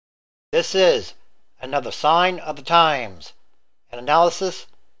This is another sign of the times, an analysis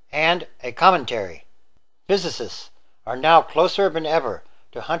and a commentary. Physicists are now closer than ever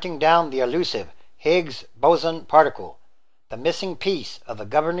to hunting down the elusive Higgs Boson particle, the missing piece of the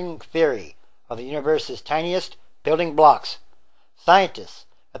governing theory of the universe's tiniest building blocks. Scientists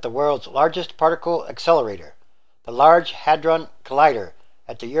at the world's largest particle accelerator, the Large Hadron Collider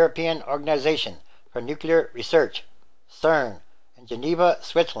at the European Organization for Nuclear Research, CERN, in Geneva,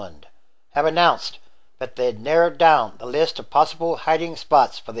 Switzerland, have announced that they had narrowed down the list of possible hiding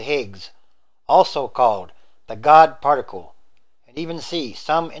spots for the Higgs, also called the God particle, and even see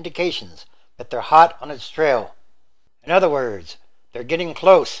some indications that they're hot on its trail. In other words, they're getting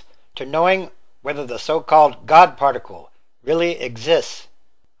close to knowing whether the so-called God particle really exists.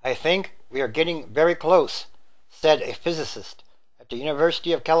 "I think we are getting very close," said a physicist at the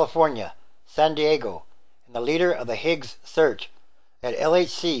University of California, San Diego, and the leader of the Higgs search at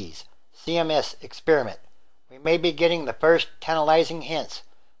LHC's CMS experiment. "We may be getting the first tantalizing hints,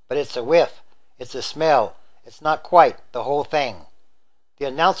 but it's a whiff, it's a smell, it's not quite the whole thing." The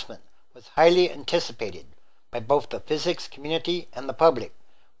announcement was highly anticipated by both the physics community and the public,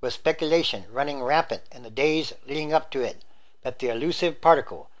 with speculation running rampant in the days leading up to it that the elusive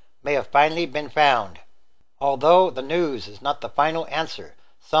particle may have finally been found. Although the news is not the final answer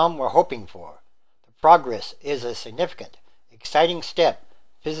some were hoping for, the progress is a significant, exciting step,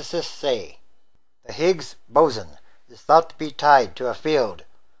 physicists say. The Higgs boson is thought to be tied to a field,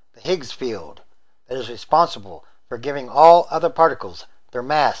 the Higgs field, that is responsible for giving all other particles their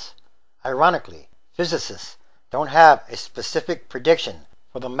mass. Ironically, physicists don't have a specific prediction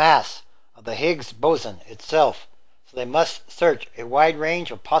for the mass of the Higgs boson itself, so they must search a wide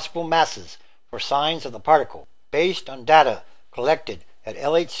range of possible masses for signs of the particle. Based on data collected at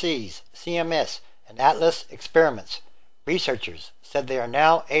LHC's CMS and Atlas experiments, researchers said they are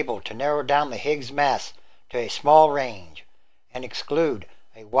now able to narrow down the Higgs mass to a small range and exclude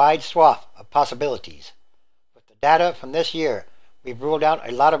a wide swath of possibilities. With the data from this year, we've ruled out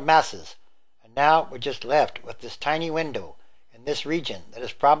a lot of masses, and now we're just left with this tiny window in this region that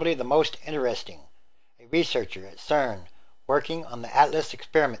is probably the most interesting. A researcher at CERN working on the Atlas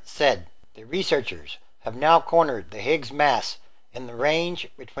experiment said, "The researchers have now cornered the Higgs mass in the range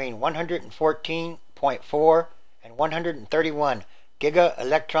between 114.4 and 131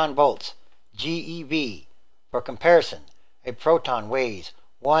 giga-electron-volts, GeV. For comparison, a proton weighs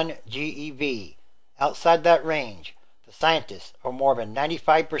 1 GeV. Outside that range, the scientists are more than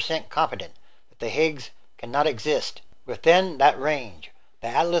 95% confident that the Higgs cannot exist. Within that range, the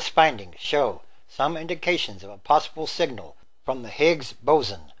Atlas findings show some indications of a possible signal from the Higgs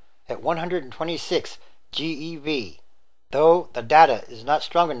boson at 126 GeV, though the data is not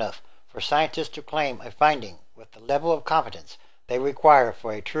strong enough for scientists to claim a finding with the level of confidence they require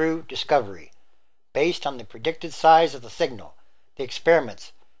for a true discovery. Based on the predicted size of the signal, the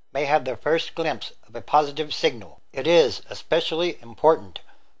experiments may have their first glimpse of a positive signal. It is especially important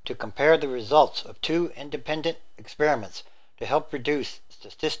to compare the results of two independent experiments to help reduce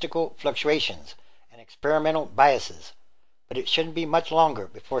statistical fluctuations and experimental biases, but it shouldn't be much longer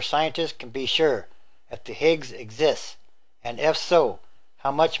before scientists can be sure if the Higgs exists, and if so,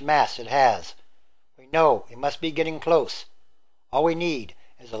 how much mass it has. We know we must be getting close. All we need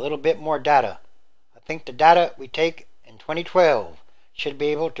is a little bit more data. I think the data we take in 2012 should be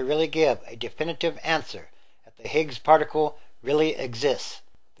able to really give a definitive answer if the Higgs particle really exists."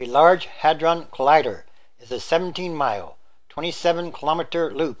 The Large Hadron Collider is a 17-mile,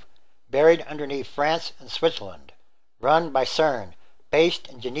 27-kilometer loop buried underneath France and Switzerland, run by CERN, based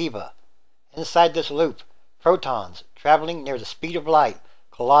in Geneva. Inside this loop, protons traveling near the speed of light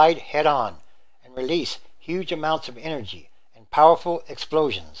collide head-on and release huge amounts of energy and powerful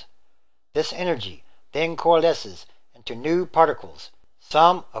explosions. This energy then coalesces into new particles,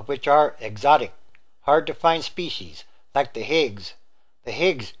 some of which are exotic, hard-to-find species like the Higgs. The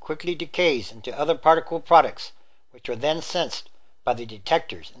Higgs quickly decays into other particle products, which are then sensed by the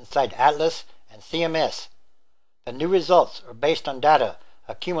detectors inside Atlas and CMS. The new results are based on data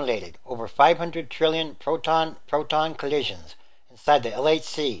accumulated over 500 trillion proton-proton collisions inside the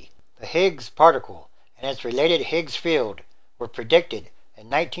LHC. The Higgs particle and its related Higgs field were predicted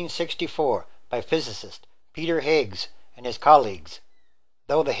in 1964 by physicist Peter Higgs and his colleagues.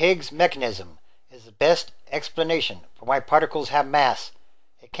 Though the Higgs mechanism is the best explanation for why particles have mass,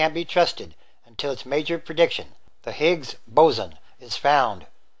 it can't be trusted until its major prediction, the Higgs boson, is found.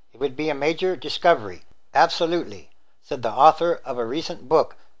 It would be a major discovery, absolutely, said the author of a recent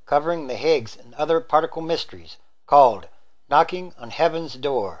book covering the Higgs and other particle mysteries called "Knocking on Heaven's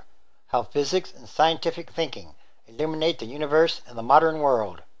Door: How Physics and Scientific Thinking Illuminate the Universe and the Modern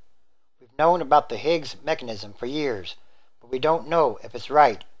World." known about the Higgs mechanism for years, but we don't know if it's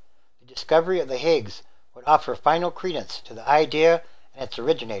right. The discovery of the Higgs would offer final credence to the idea and its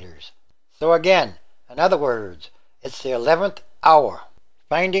originators. So again, in other words, it's the 11th hour.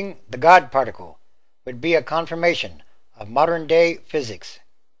 Finding the God particle would be a confirmation of modern-day physics.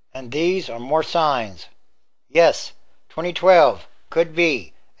 And these are more signs. Yes, 2012 could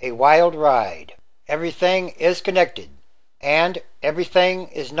be a wild ride. Everything is connected, and everything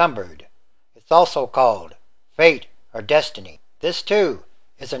is numbered. It's also called fate or destiny. This, too,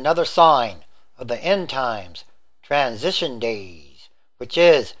 is another sign of the end times, transition days, which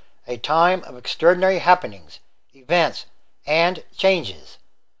is a time of extraordinary happenings, events, and changes.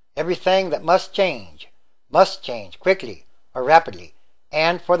 Everything that must change quickly or rapidly,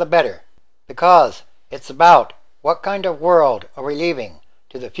 and for the better, because it's about what kind of world are we leaving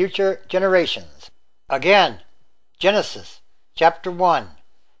to the future generations. Again, Genesis chapter 1.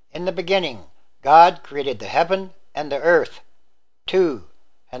 In the beginning, God created the heaven and the earth. 2.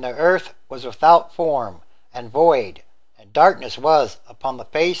 And the earth was without form and void, and darkness was upon the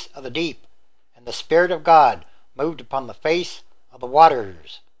face of the deep, and the Spirit of God moved upon the face of the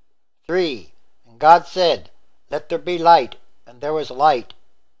waters. 3. And God said, Let there be light, and there was light.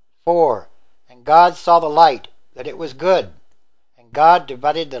 4. And God saw the light, that it was good, and God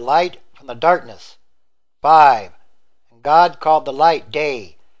divided the light from the darkness. 5. And God called the light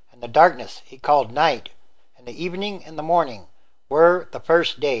day, and the darkness he called night, and the evening and the morning were the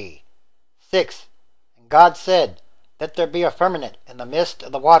first day. 6. And God said, Let there be a firmament in the midst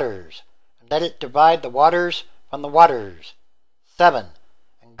of the waters, and let it divide the waters from the waters. 7.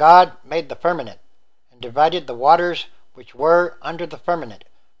 And God made the firmament, and divided the waters which were under the firmament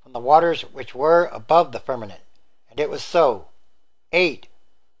from the waters which were above the firmament. And it was so. 8.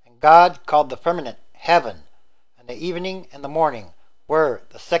 And God called the firmament heaven, and the evening and the morning were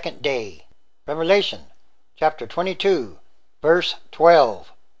the second day. Revelation chapter 22, verse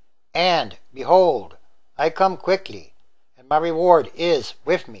 12. And, behold, I come quickly, and my reward is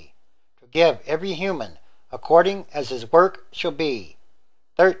with me, to give every human according as his work shall be.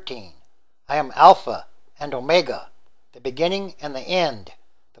 13. I am Alpha and Omega, the beginning and the end,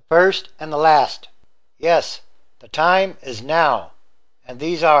 the first and the last. Yes, the time is now, and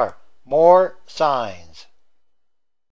these are more signs.